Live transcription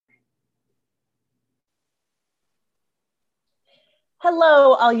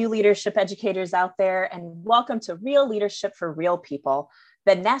Hello, all you leadership educators out there, and welcome to Real Leadership for Real People,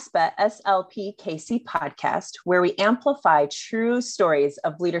 the NASPA SLP-KC podcast, where we amplify true stories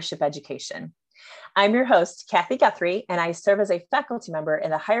of leadership education. I'm your host, Kathy Guthrie, and I serve as a faculty member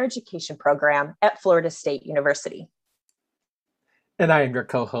in the higher education program at Florida State University. And I am your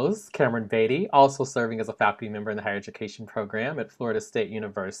co-host, Cameron Beatty, also serving as a faculty member in the higher education program at Florida State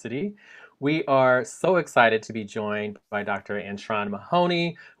University. We are so excited to be joined by Dr. Antron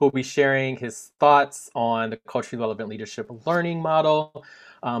Mahoney, who will be sharing his thoughts on the culturally relevant leadership learning model.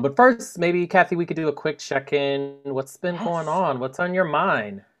 But first, maybe, Kathy, we could do a quick check-in. What's been going Yes. on? What's on your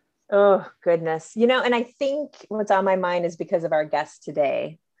mind? Oh, goodness. And I think what's on my mind is because of our guest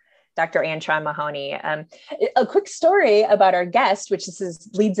today, Dr. Antron Mahoney. A quick story about our guest, which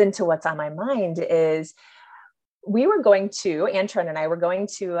leads into what's on my mind, is Antron and I were going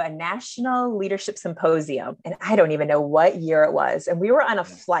to a national leadership symposium, and I don't even know what year it was. And we were on a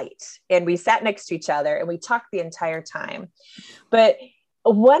flight and we sat next to each other and we talked the entire time. But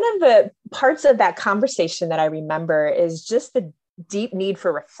one of the parts of that conversation that I remember is just the deep need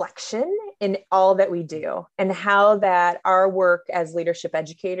for reflection in all that we do, and how that our work as leadership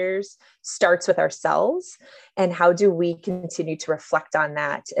educators starts with ourselves, and how do we continue to reflect on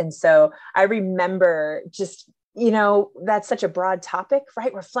that. And so I remember that's such a broad topic,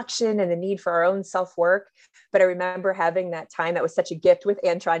 right? Reflection and the need for our own self-work. But I remember having that time that was such a gift with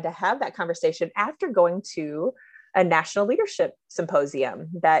Antron to have that conversation after going to a national leadership symposium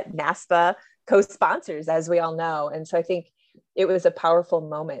that NASPA co-sponsors, as we all know. And so I think it was a powerful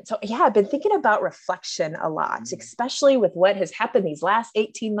moment. So yeah, I've been thinking about reflection a lot, especially with what has happened these last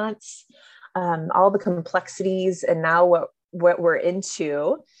 18 months, all the complexities, and now what we're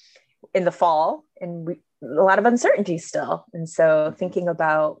into in the fall, and a lot of uncertainty still. And so thinking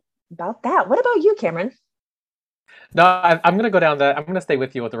about that. What about you, Cameron? No, I'm going to go down that. I'm going to stay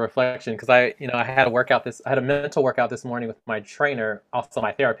with you with the reflection because I had I had a mental workout this morning with my trainer, also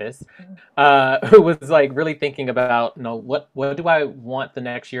my therapist, who was like really thinking about, what do I want the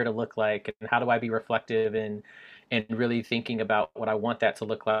next year to look like, and how do I be reflective and really thinking about what I want that to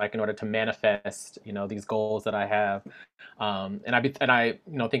look like in order to manifest, these goals that I have. And I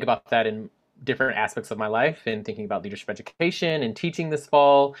think about that in different aspects of my life and thinking about leadership education and teaching this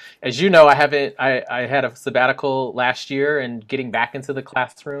fall. As you know, I had a sabbatical last year and getting back into the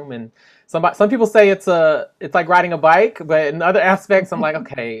classroom, and some people say it's like riding a bike, but in other aspects I'm like,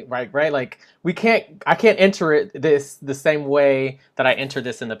 okay, right, like I can't enter this the same way that I entered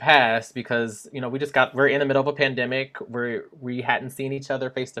this in the past, because we're in the middle of a pandemic where we hadn't seen each other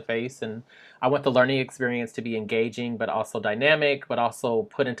face to face, and I want the learning experience to be engaging, but also dynamic, but also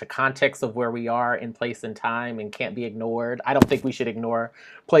put into context of where we are in place and time and can't be ignored. I don't think we should ignore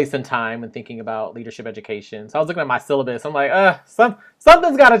place and time when thinking about leadership education. So I was looking at my syllabus. I'm like,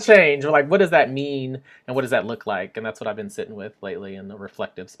 something's got to change. Or like, what does that mean? And what does that look like? And that's what I've been sitting with lately in the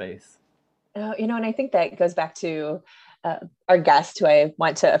reflective space. And I think that goes back to our guest, who I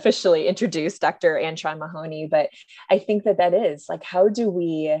want to officially introduce, Dr. Antron Mahoney. But I think that is like, how do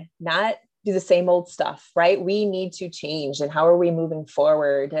we not do the same old stuff, right? We need to change, and how are we moving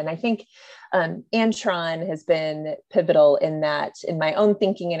forward? And I think Antron has been pivotal in that, in my own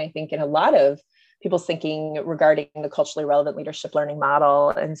thinking, and I think in a lot of people's thinking regarding the culturally relevant leadership learning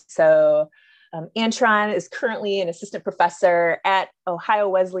model. And so Antron is currently an assistant professor at Ohio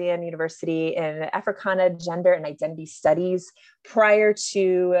Wesleyan University in Africana Gender and Identity Studies. Prior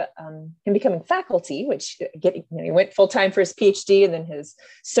to him becoming faculty, he went full time for his PhD, and then has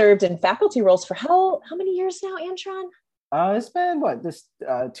served in faculty roles for how many years now, Antron? It's been what, this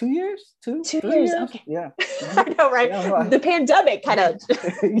 2 years, 2 years. Okay. Yeah. I know, right? Yeah, like, the pandemic kind of.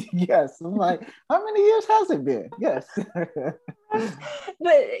 Yes. I'm like, how many years has it been? Yes.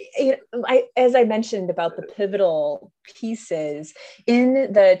 But as I mentioned about the pivotal pieces in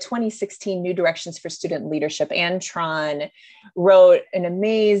the 2016 New Directions for Student Leadership, Antron wrote an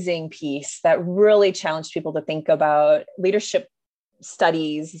amazing piece that really challenged people to think about leadership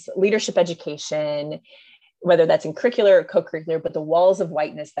studies, leadership education, whether that's in curricular or co-curricular, but the walls of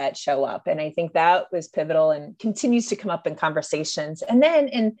whiteness that show up. And I think that was pivotal and continues to come up in conversations. And then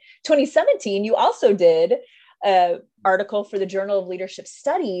in 2017, you also did an article for the Journal of Leadership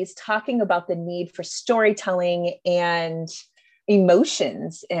Studies talking about the need for storytelling and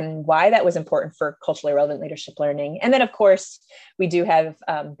emotions, and why that was important for culturally relevant leadership learning. And then, of course, we do have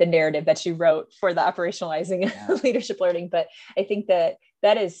the narrative that you wrote for the operationalizing leadership learning. But I think that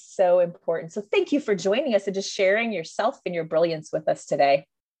is so important. So thank you for joining us and just sharing yourself and your brilliance with us today.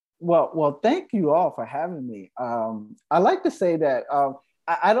 Well, thank you all for having me. I like to say that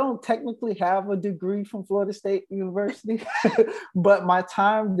I don't technically have a degree from Florida State University, but my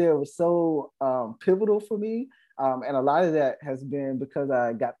time there was so pivotal for me. And a lot of that has been because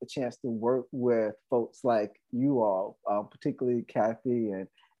I got the chance to work with folks like you all, particularly Kathy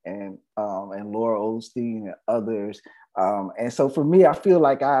and Laura Osteen and others. And so for me, I feel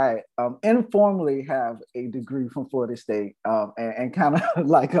like I informally have a degree from Florida State and kind of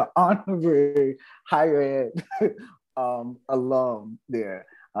like an honorary higher ed alum there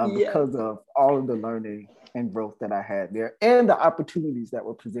because of all of the learning and growth that I had there and the opportunities that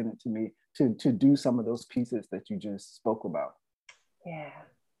were presented to me to do some of those pieces that you just spoke about. Yeah.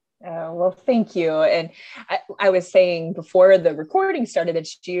 Well, thank you. And I was saying before the recording started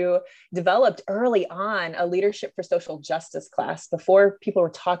that you developed early on a leadership for social justice class before people were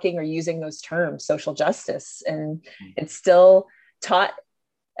talking or using those terms, social justice. And it's still taught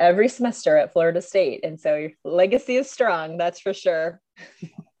every semester at Florida State. And so your legacy is strong, that's for sure.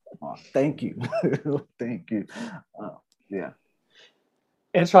 Oh, thank you. Thank you. Yeah.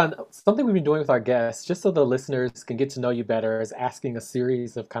 And Sean, something we've been doing with our guests, just so the listeners can get to know you better, is asking a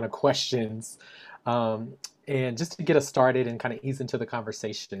series of kind of questions, and just to get us started and kind of ease into the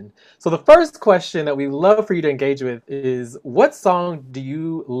conversation. So the first question that we love for you to engage with is, what song do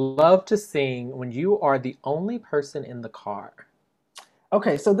you love to sing when you are the only person in the car?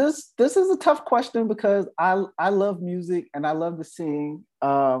 Okay, so this is a tough question because I love music and I love to sing.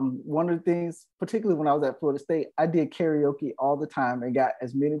 One of the things, particularly when I was at Florida State, I did karaoke all the time and got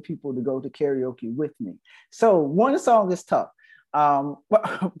as many people to go to karaoke with me. So one song is tough.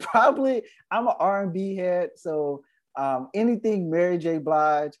 Probably I'm an R&B head, so anything Mary J.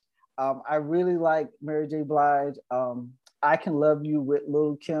 Blige. I really like Mary J. Blige. I Can Love You with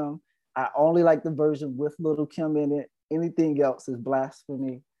Lil' Kim. I only like the version with Lil' Kim in it. Anything else is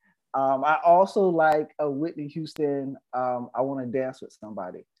blasphemy. I also like a Whitney Houston, I Want to Dance with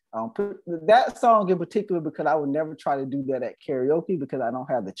Somebody. That song in particular, because I would never try to do that at karaoke because I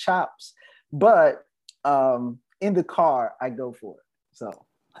don't have the chops. But in the car, I go for it. So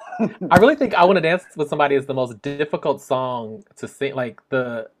I really think I Want to Dance with Somebody is the most difficult song to sing. Like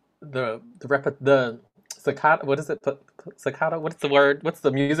the staccato, what is it? Staccato? What's the word? What's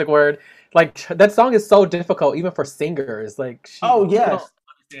the music word? Like that song is so difficult, even for singers. Like, oh yes,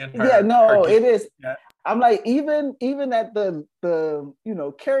 it is. Yeah. I'm like, even at the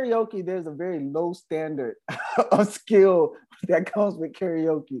karaoke, there's a very low standard of skill that comes with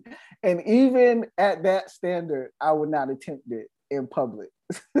karaoke, and even at that standard, I would not attempt it in public.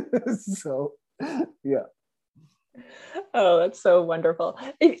 So, yeah. Oh, that's so wonderful.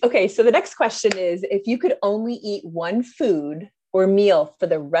 Okay, so the next question is, if you could only eat one food or meal for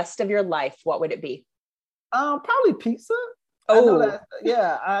the rest of your life, what would it be? Probably pizza. Oh,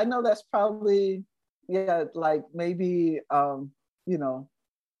 I know that's probably, like maybe, kind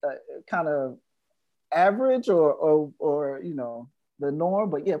of average or the norm,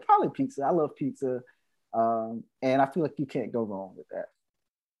 but yeah, probably pizza. I love pizza. And I feel like you can't go wrong with that.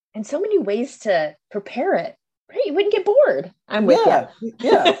 and so many ways to prepare it. Right? You wouldn't get bored. I'm with you.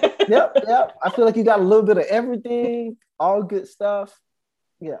 Yeah. Yep. I feel like you got a little bit of everything, all good stuff.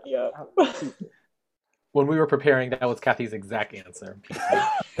 Yeah. Yep. When we were preparing, that was Kathy's exact answer.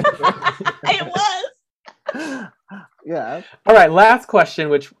 It was. Yeah. All right, last question,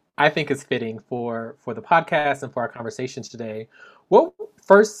 which I think is fitting for the podcast and for our conversations today. Who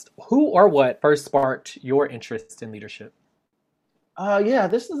or what first sparked your interest in leadership?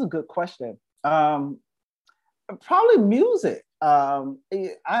 This is a good question. Probably music.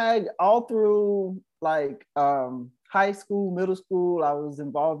 I all through like high school, middle school, I was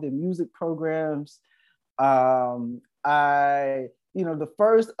involved in music programs. The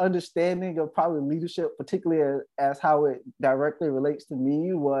first understanding of probably leadership, particularly as how it directly relates to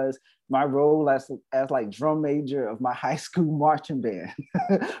me, was my role as like drum major of my high school marching band.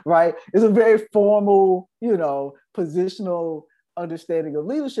 Right? It's a very formal, positional understanding of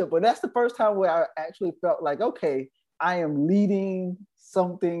leadership, but that's the first time where I actually felt like, okay, I am leading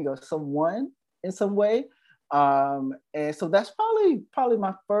something or someone in some way. And so that's probably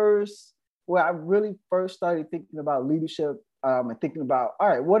my first, where I really first started thinking about leadership, and thinking about, all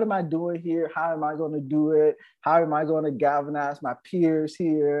right, what am I doing here? How am I going to do it? How am I going to galvanize my peers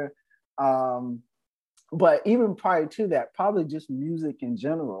here? But even prior to that, probably just music in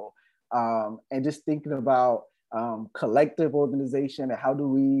general, and just thinking about collective organization and how do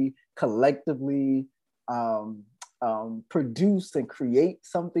we collectively produce and create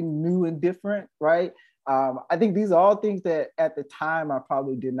something new and different, right? I think these are all things that at the time I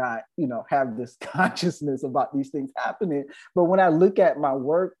probably did not, have this consciousness about these things happening. But when I look at my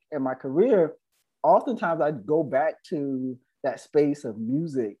work and my career, oftentimes I go back to that space of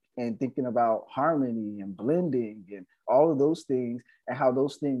music and thinking about harmony and blending and all of those things, and how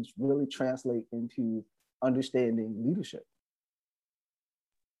those things really translate into understanding leadership.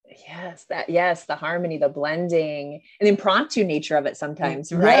 Yes, the harmony, the blending, and the impromptu nature of it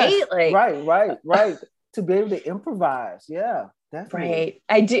sometimes, right? Yes, Like right. To be able to improvise. Yeah, definitely. right.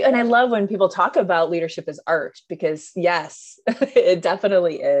 I do. And I love when people talk about leadership as art, because yes, it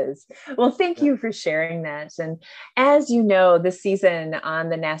definitely is. Well, thank you for sharing that. And as you know, this season on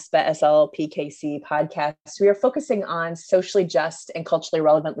the NASPA SLPKC podcast, we are focusing on socially just and culturally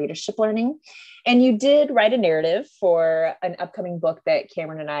relevant leadership learning. And you did write a narrative for an upcoming book that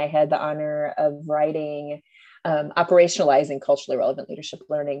Cameron and I had the honor of writing, operationalizing culturally relevant leadership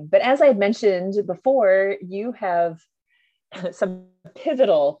learning. But as I had mentioned before, you have some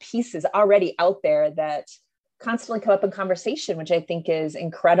pivotal pieces already out there that constantly come up in conversation, which I think is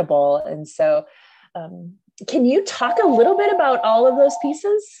incredible. And so can you talk a little bit about all of those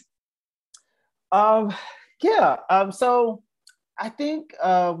pieces? So I think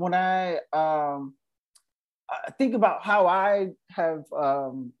when I think about how I have,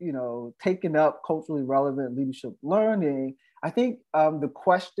 taken up culturally relevant leadership learning, I think the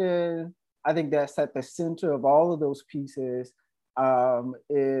question I think that's at the center of all of those pieces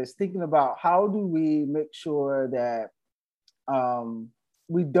is thinking about how do we make sure that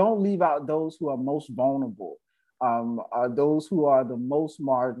we don't leave out those who are most vulnerable, those who are the most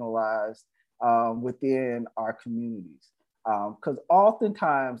marginalized within our communities. Because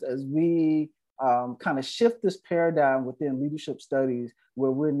oftentimes, as we kind of shift this paradigm within leadership studies,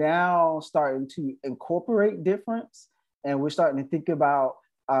 where we're now starting to incorporate difference, and we're starting to think about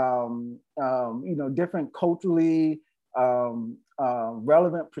different culturally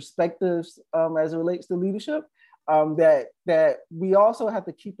relevant perspectives as it relates to leadership. That we also have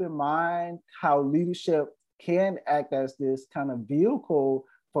to keep in mind how leadership can act as this kind of vehicle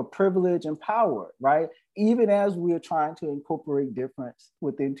for privilege and power, right? Even as we are trying to incorporate difference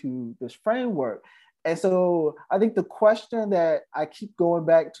within this framework. And so I think the question that I keep going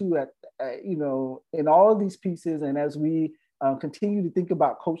back to in all of these pieces, and as we continue to think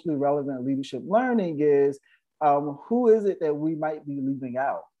about culturally relevant leadership learning, is who is it that we might be leaving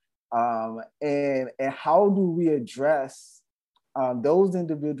out? And how do we address those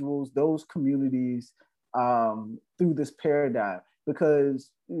individuals, those communities through this paradigm?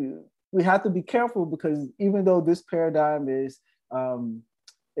 Because we have to be careful, because even though this paradigm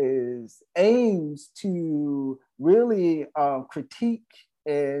aims to really critique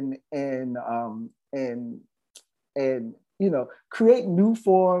and create new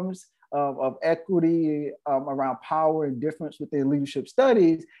forms of equity around power and difference within leadership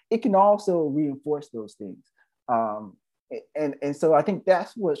studies, it can also reinforce those things. And so I think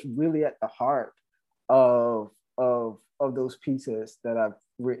that's what's really at the heart of those pieces that I've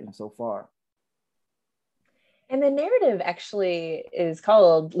written so far. And the narrative actually is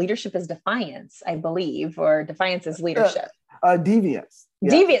called Leadership is Defiance, I believe, or Defiance is Leadership. Deviance.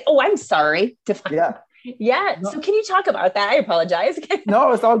 Yeah. Deviance. Oh, I'm sorry. Yeah. Yeah. No. So can you talk about that? I apologize.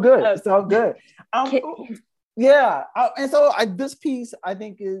 No, it's all good. It's all good. And so this piece, I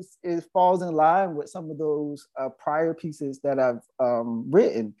think, is falls in line with some of those prior pieces that I've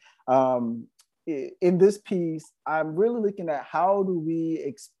written. In this piece, I'm really looking at how do we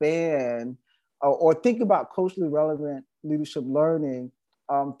expand or think about culturally relevant leadership learning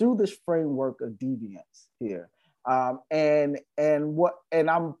through this framework of deviance here. And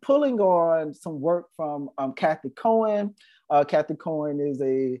I'm pulling on some work from Kathy Cohen. Kathy Cohen is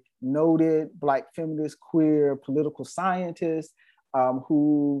a noted Black feminist, queer political scientist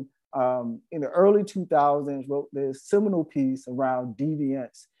who in the early 2000s wrote this seminal piece around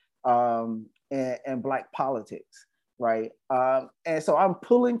deviance and Black politics, right? And so I'm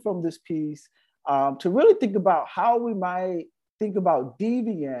pulling from this piece to really think about how we might think about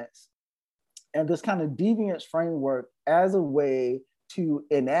deviance and this kind of deviance framework as a way to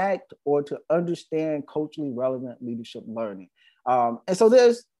enact or to understand culturally relevant leadership learning. And so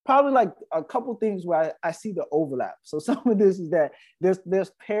there's probably like a couple things where I see the overlap. So some of this is that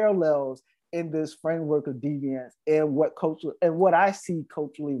there's parallels in this framework of deviance and what I see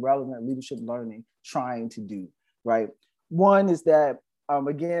culturally relevant leadership learning trying to do, right? One is that,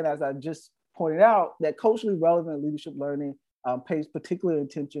 again, as I just pointed out, that culturally relevant leadership learning pays particular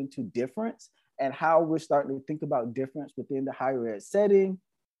attention to difference and how we're starting to think about difference within the higher ed setting,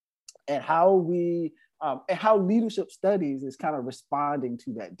 and how leadership studies is kind of responding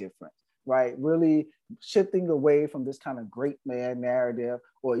to that difference, right? Really shifting away from this kind of great man narrative,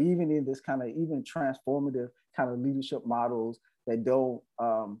 or even in this kind of even transformative kind of leadership models that don't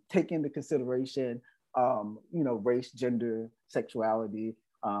take into consideration race, gender, sexuality,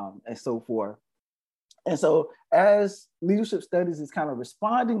 and so forth. And so as leadership studies is kind of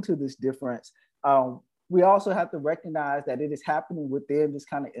responding to this difference, we also have to recognize that it is happening within this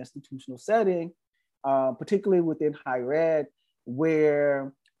kind of institutional setting, particularly within higher ed,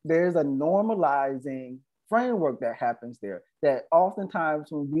 where there's a normalizing framework that happens there, that oftentimes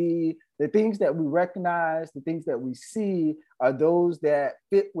the things that we recognize, the things that we see are those that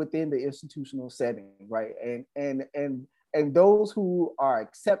fit within the institutional setting, right? And those who are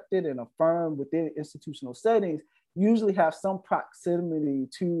accepted and affirmed within institutional settings usually have some proximity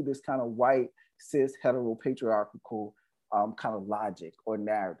to this kind of white, cis, heteropatriarchal kind of logic or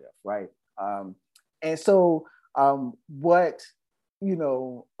narrative, right? And so I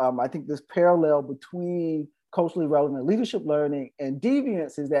think this parallel between culturally relevant leadership learning and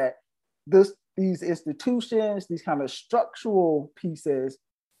deviance is that these institutions, these kind of structural pieces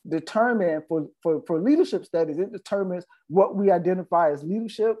determine for leadership studies, it determines what we identify as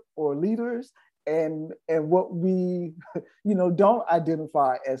leadership or leaders and what we don't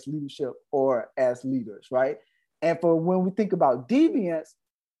identify as leadership or as leaders, right? And for when we think about deviance,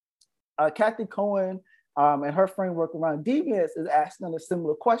 Kathy Cohen and her framework around deviance is asking a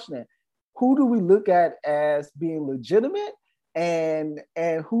similar question. Who do we look at as being legitimate and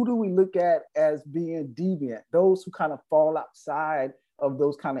who do we look at as being deviant? Those who kind of fall outside of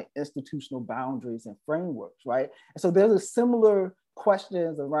those kind of institutional boundaries and frameworks, right? And so there's a similar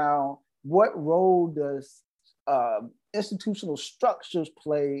questions around what role does institutional structures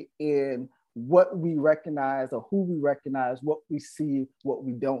play in what we recognize or who we recognize, what we see, what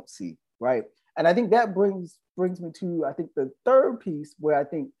we don't see, right? And I think that brings me to, I think, the third piece where I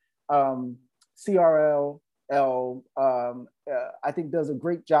think CRLL, I think does a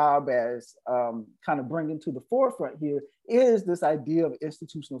great job as kind of bringing to the forefront here is this idea of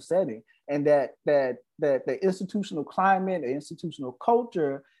institutional setting, and that the institutional climate, the institutional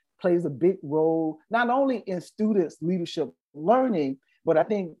culture plays a big role, not only in students' leadership learning, but I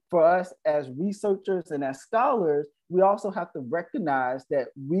think for us as researchers and as scholars, we also have to recognize that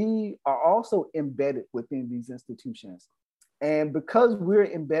we are also embedded within these institutions. And because we're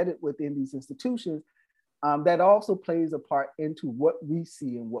embedded within these institutions, that also plays a part into what we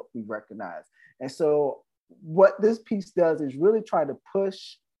see and what we recognize. And so what this piece does is really try to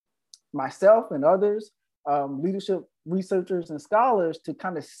push myself and others, leadership researchers and scholars, to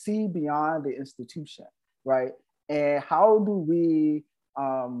kind of see beyond the institution, right? And how do we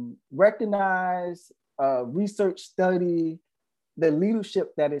recognize, research, study the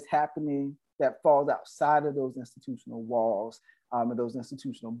leadership that is happening that falls outside of those institutional walls and those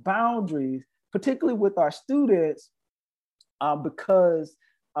institutional boundaries, particularly with our students, because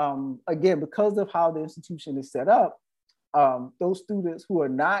of how the institution is set up, those students who are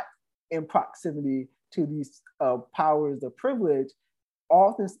not in proximity to these powers of privilege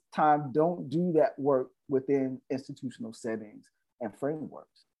oftentimes don't do that work within institutional settings and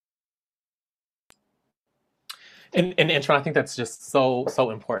frameworks. And Antron, I think that's just so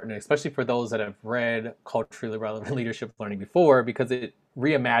important, especially for those that have read culturally relevant leadership learning before, because it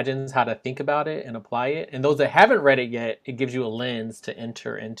reimagines how to think about it and apply it. And those that haven't read it yet, it gives you a lens to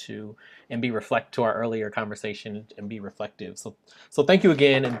enter into and to our earlier conversation and be reflective. So thank you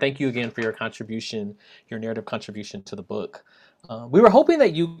again, and thank you again for your contribution, your narrative contribution to the book. We were hoping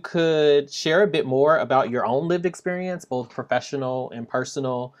that you could share a bit more about your own lived experience, both professional and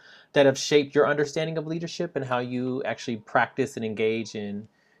personal, that have shaped your understanding of leadership and how you actually practice and engage in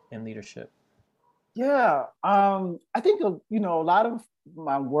leadership. Yeah, I think a lot of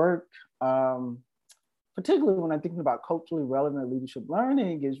my work, particularly when I'm thinking about culturally relevant leadership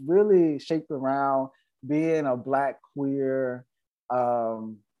learning, is really shaped around being a Black queer,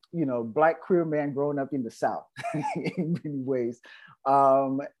 Black queer man growing up in the South in many ways,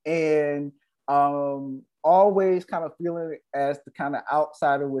 and always kind of feeling as the kind of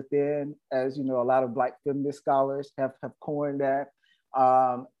outsider within, as a lot of Black feminist scholars have coined that.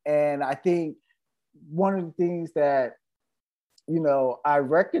 And I think one of the things that I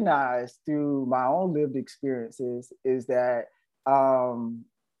recognize through my own lived experiences is that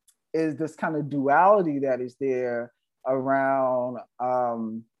is this kind of duality that is there around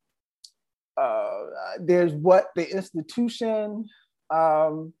there's what the institution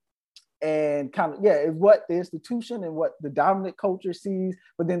and kind of, is what the institution and what the dominant culture sees,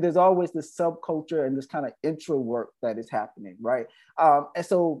 but then there's always this subculture and this kind of intra work that is happening, right? And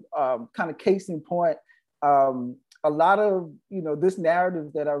so kind of case in point, a lot of, this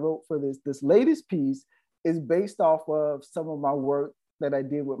narrative that I wrote for this latest piece is based off of some of my work that I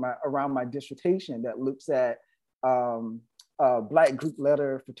did around my dissertation that looks at Black Greek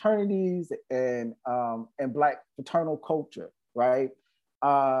letter fraternities and Black fraternal culture, right?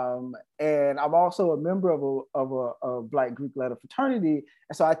 And I'm also a member of a Black Greek letter fraternity.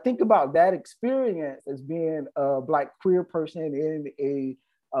 And so I think about that experience as being a Black queer person in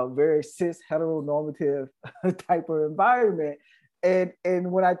a very cis heteronormative type of environment. And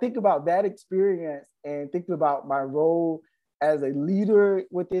when I think about that experience and thinking about my role as a leader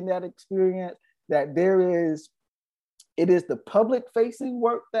within that experience, that it is the public facing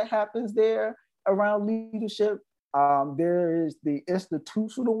work that happens there around leadership. There is the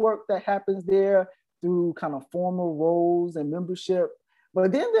institutional work that happens there through kind of formal roles and membership.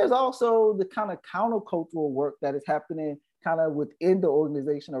 But then there's also the kind of countercultural work that is happening kind of within the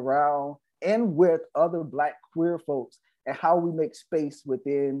organization around and with other Black queer folks, and how we make space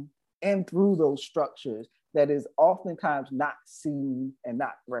within and through those structures that is oftentimes not seen and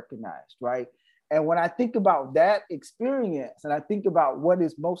not recognized, right? And when I think about that experience and I think about what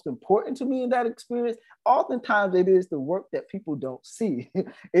is most important to me in that experience, oftentimes it is the work that people don't see.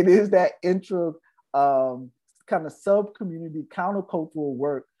 It is that kind of sub-community countercultural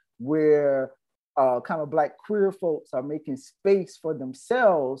work where kind of Black queer folks are making space for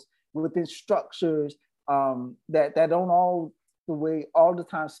themselves within structures that don't all the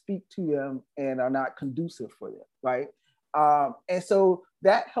time speak to them and are not conducive for them, right? And so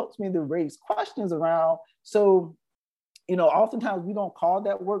that helps me to raise questions around. So, oftentimes we don't call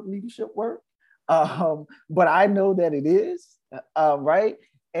that work leadership work, but I know that it is, right?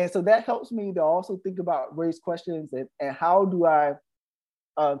 And so that helps me to also raise questions and how do I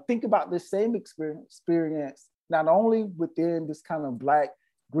think about this same experience, not only within this kind of Black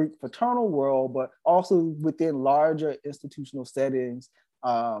Greek fraternal world, but also within larger institutional settings,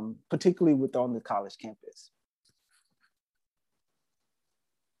 particularly on the college campus.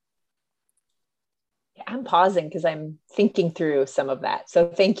 I'm pausing because I'm thinking through some of that. So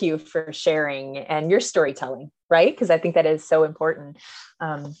thank you for sharing and your storytelling, right? Because I think that is so important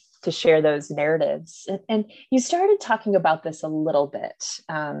to share those narratives. And you started talking about this a little bit,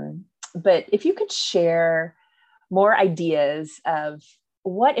 but if you could share more ideas of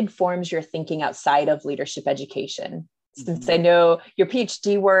what informs your thinking outside of leadership education. Since I know your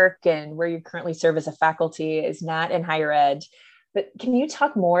PhD work and where you currently serve as a faculty is not in higher ed, but can you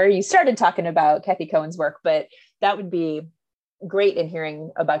talk more? You started talking about Kathy Cohen's work, but that would be great in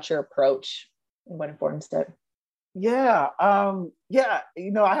hearing about your approach and what informs it. Yeah, I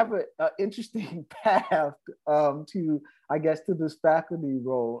have an interesting path to this faculty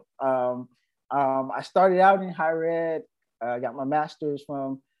role. I started out in higher ed. I got my master's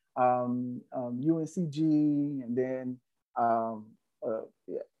from UNCG, and then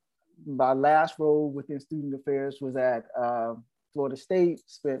my last role within student affairs was at Florida State,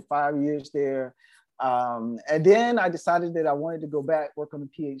 spent 5 years there. And then I decided that I wanted to go back, work on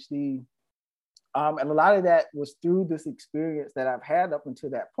a PhD. And a lot of that was through this experience that I've had up until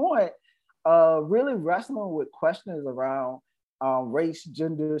that point, really wrestling with questions around race,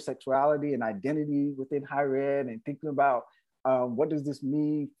 gender, sexuality, and identity within higher ed, and thinking about what does this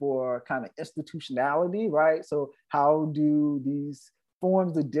mean for kind of institutionality, right? So how do these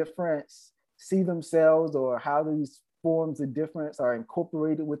forms of difference see themselves, or how these forms of difference are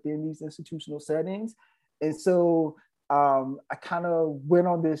incorporated within these institutional settings? And so I kind of went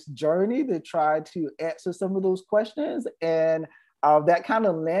on this journey to try to answer some of those questions. And that kind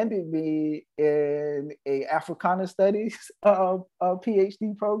of landed me in a Africana Studies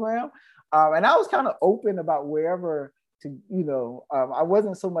PhD program. And I was kind of open about wherever I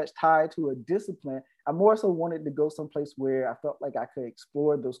wasn't so much tied to a discipline. I more so wanted to go someplace where I felt like I could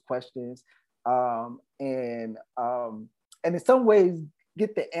explore those questions and in some ways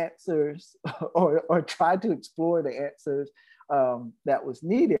get the answers or try to explore the answers that was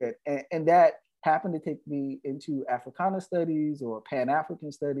needed. And that happened to take me into Africana Studies or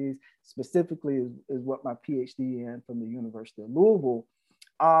Pan-African Studies, specifically is what my PhD in from the University of Louisville.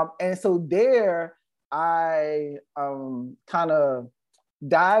 And so there, I kind of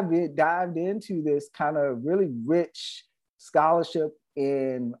dived into this kind of really rich scholarship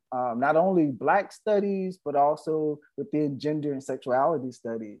in not only Black studies, but also within gender and sexuality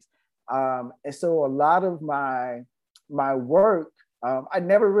studies. And so a lot of my work, I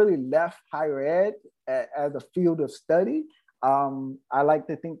never really left higher ed as a field of study. I like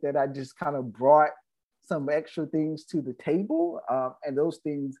to think that I just kind of brought some extra things to the table, and those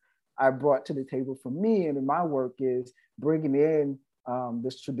things I brought to the table for me and in my work is bringing in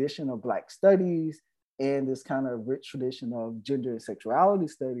this tradition of Black studies and this kind of rich tradition of gender and sexuality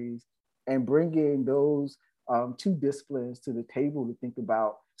studies, and bringing those two disciplines to the table to think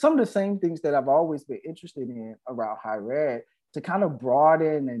about some of the same things that I've always been interested in around higher ed, to kind of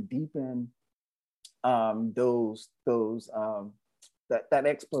broaden and deepen that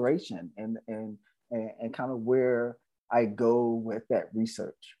exploration and kind of where I go with that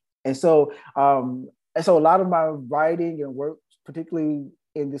research. And so a lot of my writing and work, particularly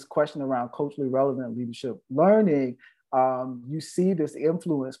in this question around culturally relevant leadership learning, you see this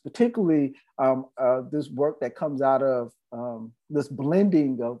influence, particularly this work that comes out of this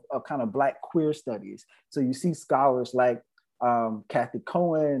blending of kind of Black queer studies. So you see scholars like Kathy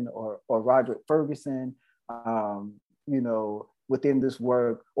Cohen or Roderick Ferguson, within this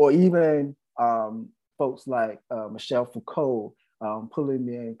work, or even folks like Michel Foucault, pulling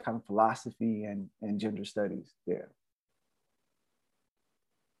in kind of philosophy and gender studies there.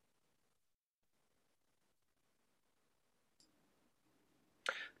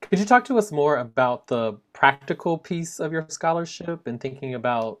 Could you talk to us more about the practical piece of your scholarship and thinking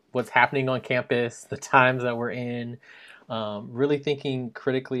about what's happening on campus, the times that we're in, really thinking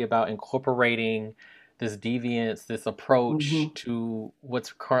critically about incorporating this deviance, this approach to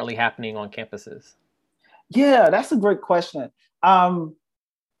what's currently happening on campuses? Yeah, that's a great question. Like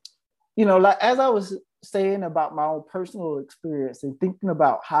as I was saying about my own personal experience and thinking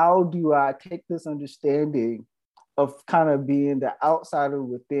about how do I take this understanding of kind of being the outsider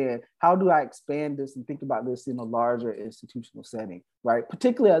within, how do I expand this and think about this in a larger institutional setting, right?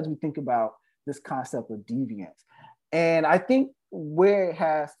 Particularly as we think about this concept of deviance. And I think where it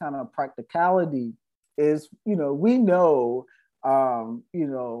has kind of practicality is, we know,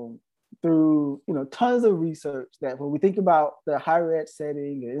 through, tons of research that when we think about the higher ed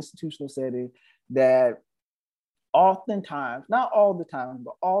setting, the institutional setting, that oftentimes, not all the time,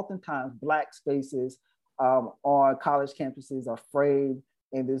 but oftentimes Black spaces on college campuses are framed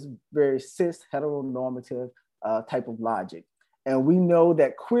in this very cis heteronormative type of logic. And we know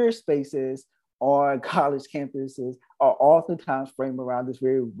that queer spaces on college campuses are oftentimes framed around this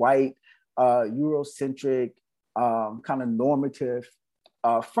very white, Eurocentric, kind of normative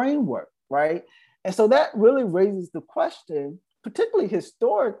framework, right? And so that really raises the question, particularly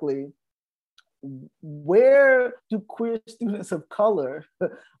historically, where do queer students of color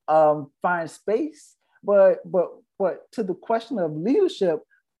find space? But to the question of leadership,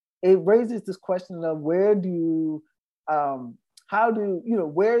 it raises this question of where is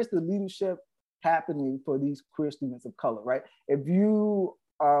the leadership happening for these queer students of color, right? If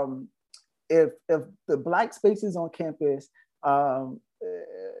the Black spaces on campus,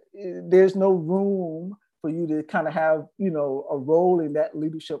 there's no room for you to kind of have, a role in that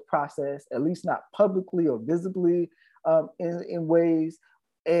leadership process, at least not publicly or visibly in ways.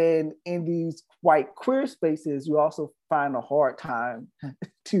 And in these white queer spaces, you also find a hard time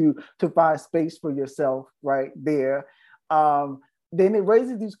to find space for yourself right there. Then it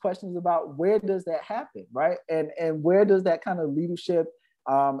raises these questions about where does that happen, right? And where does that kind of leadership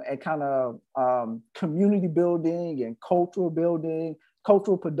and kind of community building and cultural building,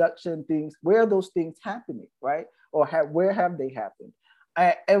 cultural production things, where are those things happening, right? Or where have they happened?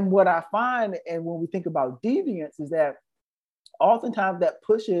 And what I find, and when we think about deviance, is that oftentimes that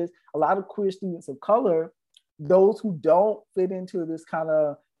pushes a lot of queer students of color, those who don't fit into this kind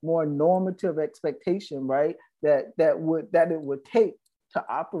of more normative expectation, right? That it would take to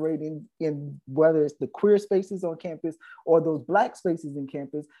operate in whether it's the queer spaces on campus or those Black spaces in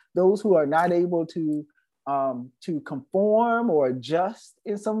campus, those who are not able to conform or adjust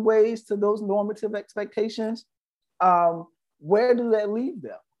in some ways to those normative expectations, where do that leave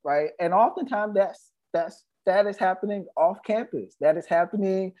them, right? And oftentimes that is happening off campus. That is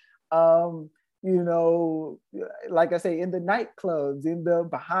happening, like I say, in the nightclubs, in the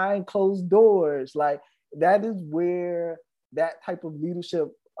behind closed doors. Like that is where that type of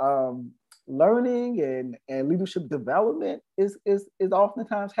leadership learning and leadership development is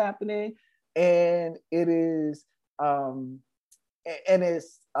oftentimes happening, and it is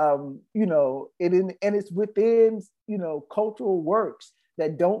it's within cultural works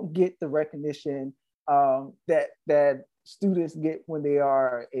that don't get the recognition that students get when they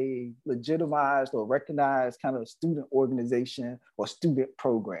are a legitimized or recognized kind of student organization or student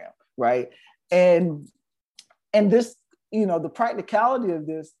program, right? And this, the practicality of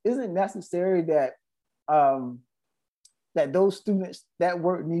this isn't necessary that that those students, that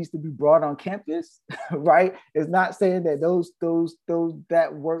work needs to be brought on campus, right? It's not saying that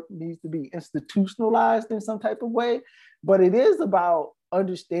that work needs to be institutionalized in some type of way, but it is about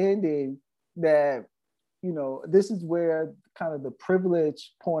understanding that, this is where kind of the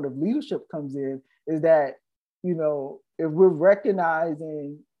privilege point of leadership comes in, is that if we're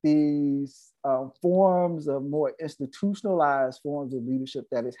recognizing these forms of more institutionalized forms of leadership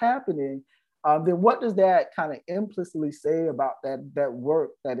that is happening, then what does that kind of implicitly say about that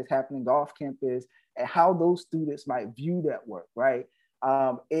work that is happening off campus and how those students might view that work, right?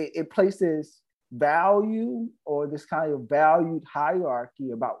 It places value or this kind of valued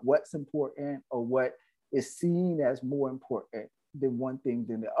hierarchy about what's important or what is seen as more important than one thing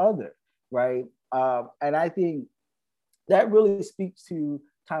than the other, right? And I think that really speaks to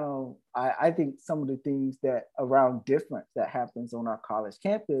kind of, I think, some of the things that around difference that happens on our college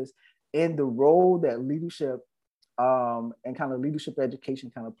campus and the role that leadership and kind of leadership education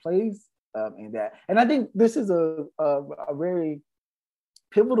kind of plays in that. And I think this is a very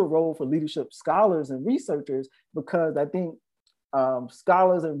pivotal role for leadership scholars and researchers, because I think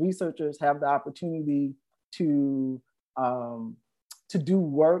scholars and researchers have the opportunity to do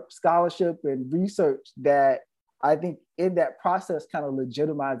work, scholarship, and research that I think in that process kind of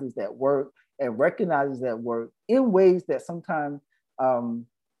legitimizes that work and recognizes that work in ways that sometimes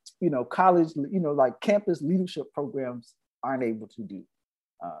college, like campus leadership programs aren't able to do.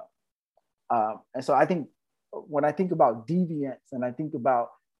 And so I think when I think about deviance and I think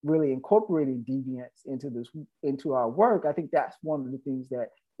about really incorporating deviance into our work, I think that's one of the things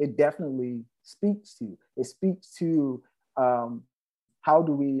that it definitely speaks to. It speaks to how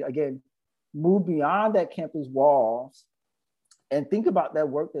do we, again, move beyond that campus walls and think about that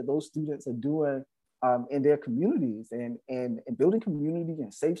work that those students are doing in their communities and building community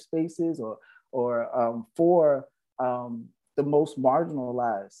and safe spaces or for the most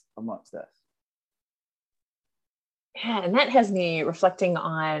marginalized amongst us. Yeah, and that has me reflecting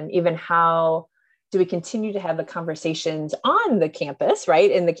on even how do we continue to have the conversations on the campus,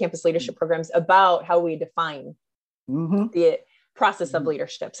 right, in the campus leadership programs about how we define the process of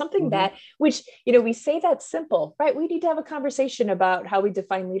leadership, something that, which, we say that's simple, right? We need to have a conversation about how we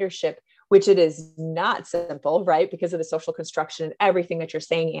define leadership, which it is not simple, right? Because of the social construction and everything that you're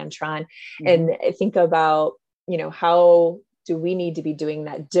saying, Antron. And think about, how do we need to be doing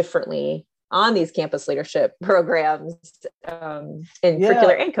that differently on these campus leadership programs in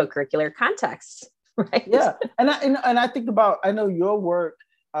curricular and co-curricular contexts, right? Yeah, and I think about, I know your work,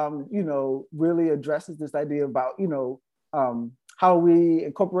 really addresses this idea about, how we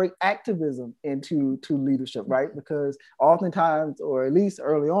incorporate activism into leadership, right? Because oftentimes, or at least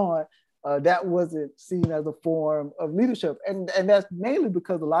early on, that wasn't seen as a form of leadership. And that's mainly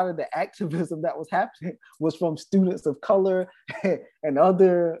because a lot of the activism that was happening was from students of color and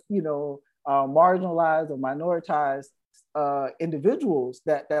other, marginalized or minoritized individuals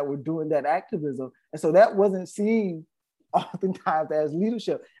that were doing that activism. And so that wasn't seen oftentimes as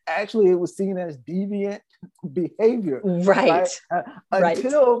leadership. Actually, it was seen as deviant behavior. Right.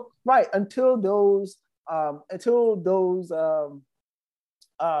 Until those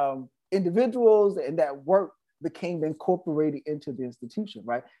individuals and that work became incorporated into the institution,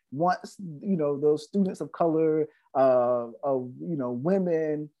 right? Once, those students of color,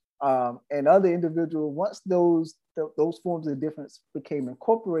 women, and other individuals, once those forms of difference became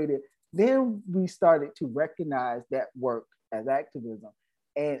incorporated, then we started to recognize that work as activism.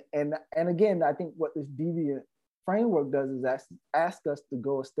 And again, I think what this deviant framework does is ask us to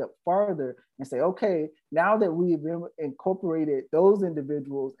go a step farther and say, okay, now that we've incorporated those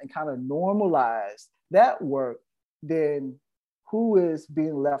individuals and kind of normalized that work, then who is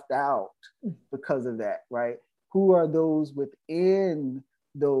being left out because of that, right? Who are those within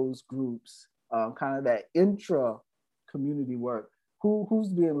those groups, kind of that intra-community work? Who's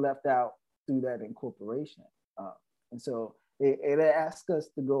being left out through that incorporation? And so it asks us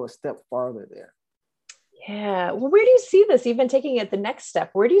to go a step farther there. Yeah. Well, where do you see this even taking it the next step?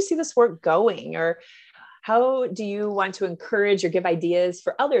 Where do you see this work going? Or how do you want to encourage or give ideas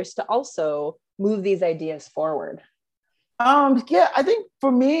for others to also move these ideas forward? I think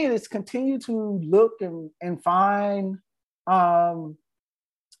for me, it's continue to look and find, find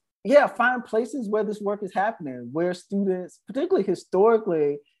places where this work is happening, where students, particularly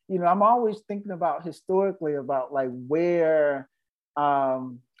historically, I'm always thinking about historically about like where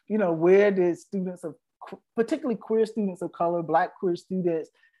did students of, particularly queer students of color, Black queer students,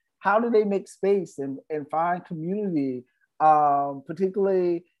 how do they make space and find community,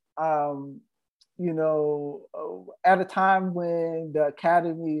 particularly, at a time when the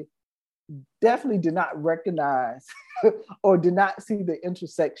Academy definitely did not recognize or did not see the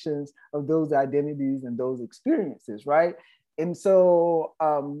intersections of those identities and those experiences, right? And so,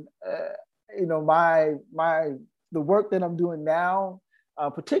 the work that I'm doing now,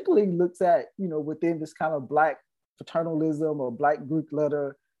 particularly looks at, within this kind of Black paternalism or Black Greek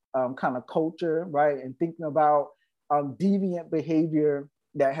letter kind of culture, right? And thinking about deviant behavior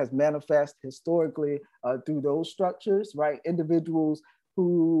that has manifest historically through those structures, right? Individuals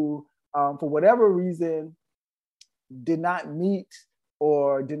who, for whatever reason, did not meet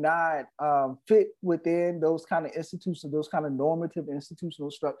or did not fit within those kind of institutions, those kind of normative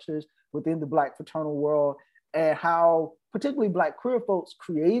institutional structures within the Black fraternal world, and how particularly Black queer folks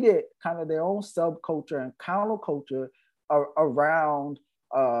created kind of their own subculture and counterculture around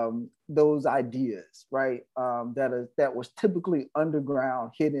those ideas, right? That was typically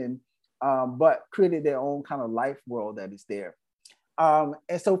underground, hidden, but created their own kind of life world that is there. And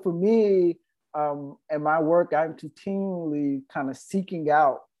so for me, in my work, I'm continually kind of seeking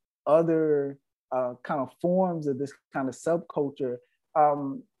out other kind of forms of this kind of subculture,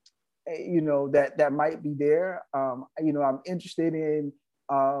 that might be there. I'm interested in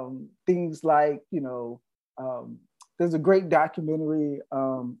things like, there's a great documentary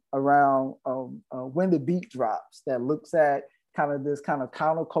around When the Beat Drops that looks at kind of this kind of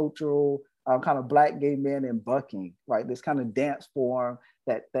countercultural kind of Black gay men in bucking, right? This kind of dance form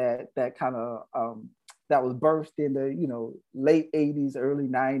that kind of that was birthed in the late 80s, early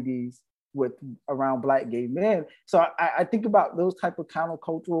 90s with around Black gay men. So I think about those type of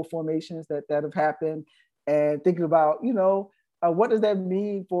countercultural formations that have happened, and thinking about what does that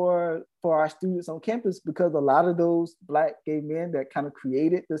mean for our students on campus, because a lot of those Black gay men that kind of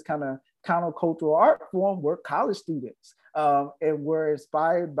created this kind of countercultural art form were college students, and were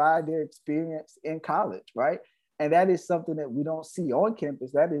inspired by their experience in college, right? And that is something that we don't see on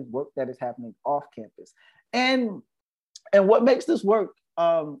campus. That is work that is happening off campus. And what makes this work,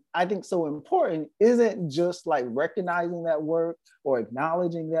 I think, so important isn't just like recognizing that work or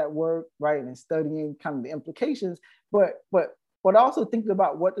acknowledging that work, right? And studying kind of the implications, but also thinking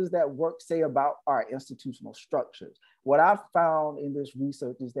about what does that work say about our institutional structures. What I've found in this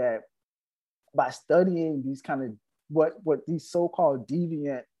research is that by studying these kind of what these so-called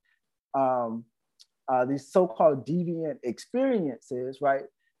deviant experiences, right,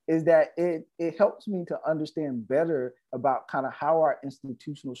 is that it helps me to understand better about kind of how our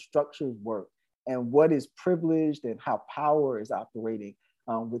institutional structures work and what is privileged and how power is operating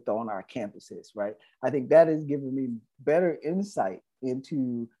on our campuses, right? I think that has given me better insight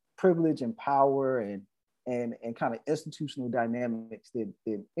into privilege and power and kind of institutional dynamics than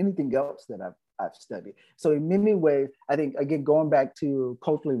anything else that I've studied. So in many ways, I think, again, going back to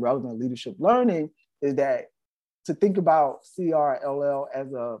culturally relevant leadership learning, is that to think about CRLL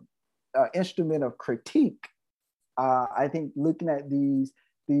as a instrument of critique. I think looking at these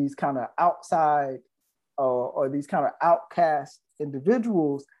kind of outside or these kind of outcast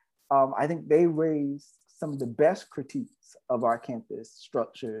individuals, I think they raise some of the best critiques of our campus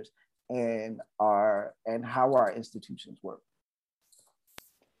structures and how our institutions work.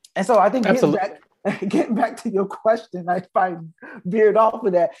 And so I think getting back to your question, I find veered off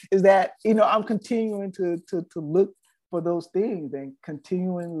of that, is that I'm continuing to look for those things and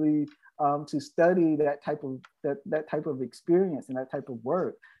continually to study that type of experience and that type of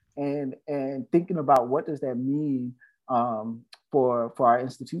work, and thinking about what does that mean for our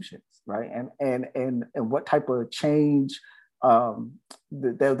institutions, right? And what type of change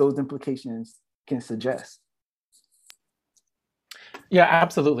those implications can suggest. Yeah,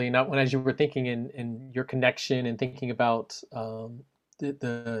 absolutely. Now, as you were thinking in your connection and thinking about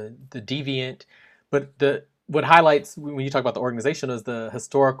the deviant, but what highlights when you talk about the organization is the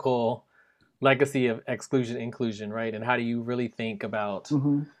historical legacy of exclusion, inclusion, right? And how do you really think about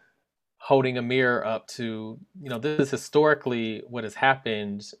holding a mirror up to, this is historically what has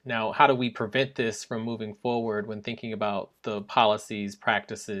happened. Now, how do we prevent this from moving forward when thinking about the policies,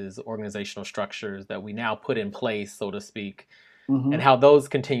 practices, organizational structures that we now put in place, so to speak, and how those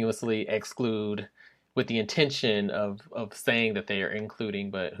continuously exclude with the intention of saying that they are including,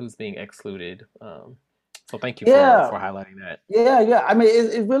 but who's being excluded. So thank you for highlighting that. Yeah. I mean,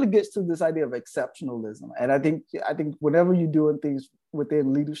 it really gets to this idea of exceptionalism. And I think whenever you're doing things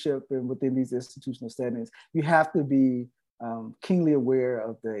within leadership and within these institutional settings, you have to be keenly aware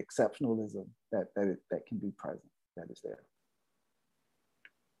of the exceptionalism that can be present, that is there.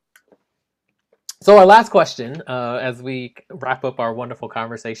 So our last question, as we wrap up our wonderful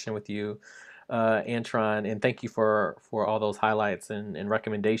conversation with you, Antron, and thank you for all those highlights and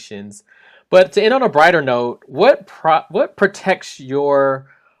recommendations. But to end on a brighter note, what protects your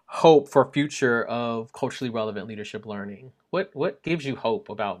hope for future of culturally relevant leadership learning? What gives you hope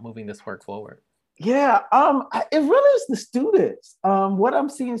about moving this work forward? Yeah, it really is the students. What I'm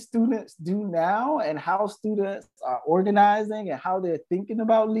seeing students do now and how students are organizing and how they're thinking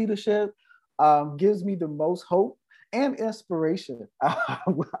about leadership gives me the most hope. and inspiration, I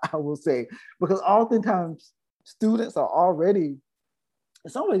will say, because oftentimes students are already,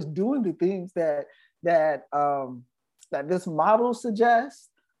 it's always doing the things that this model suggests.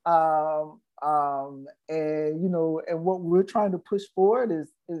 And, you know, and what we're trying to push forward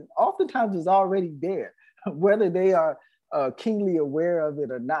is oftentimes is already there, whether they are keenly aware of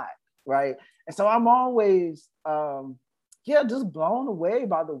it or not, right? And so I'm always, just blown away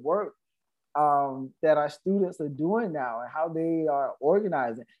by the work that our students are doing now and how they are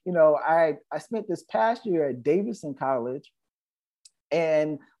organizing. You know, I spent this past year at Davidson College,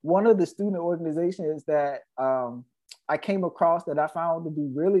 and one of the student organizations that I came across that I found to be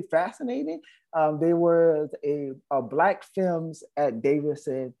really fascinating, there was a Black Femmes at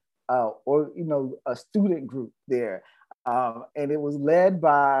Davidson, or, you know, a student group there. And it was led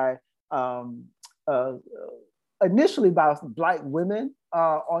by, initially by Black women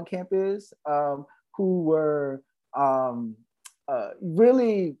on campus who were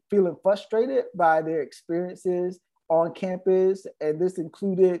really feeling frustrated by their experiences on campus. And this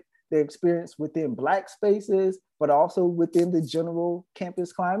included the experience within Black spaces, but also within the general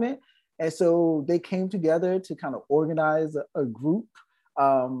campus climate. And so they came together to kind of organize a group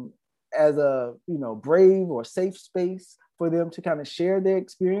as a, you know, brave or safe space for them to kind of share their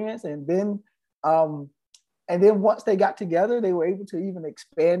experience. And then once they got together, they were able to even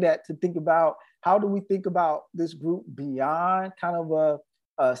expand that to think about, how do we think about this group beyond kind of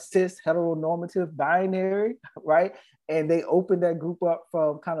a cis heteronormative binary, right? And they opened that group up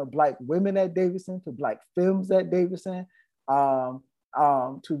from kind of Black women at Davidson to Black femmes at Davidson, to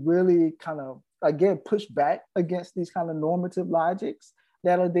really kind of, again, push back against these kind of normative logics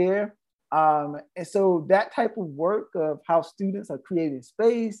that are there. And so that type of work of how students are creating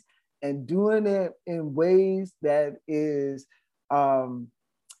space and doing it in ways that is,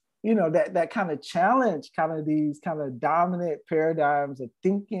 you know, that kind of challenge kind of these kind of dominant paradigms of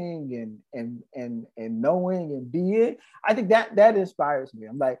thinking and knowing and being. I think that inspires me.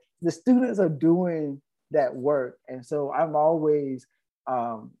 I'm like, the students are doing that work. And so I'm always,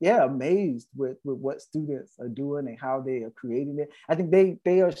 amazed with what students are doing and how they are creating it. I think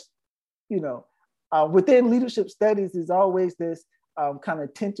they are, you know, within leadership studies, there's always this kind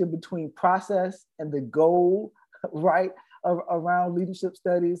of tension between process and the goal, right? Around leadership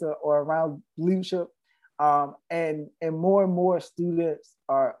studies or around leadership. And more students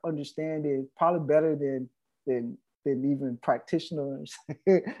are understanding, probably better than even practitioners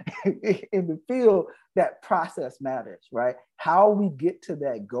in the field, that process matters, right? How we get to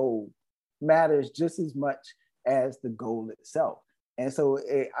that goal matters just as much as the goal itself. And so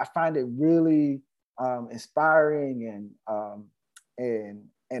I find it really inspiring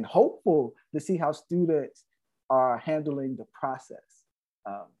and hopeful to see how students are handling the process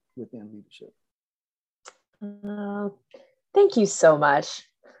within leadership. Thank you so much,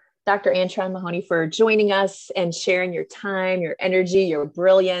 Dr. Antron Mahoney, for joining us and sharing your time, your energy, your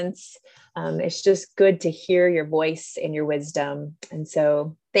brilliance. It's just good to hear your voice and your wisdom. And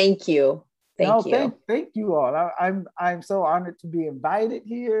so thank you. Thank you all. I'm so honored to be invited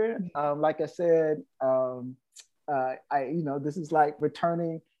here. Like I said, this is like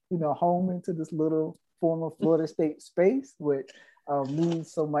returning, home into this little former Florida State space, which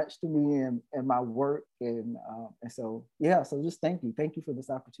means so much to me and my work. And so just thank you. Thank you for this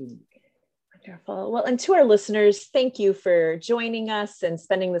opportunity. Wonderful. Well, and to our listeners, thank you for joining us and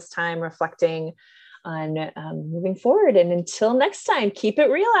spending this time reflecting on moving forward. And until next time, keep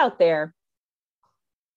it real out there.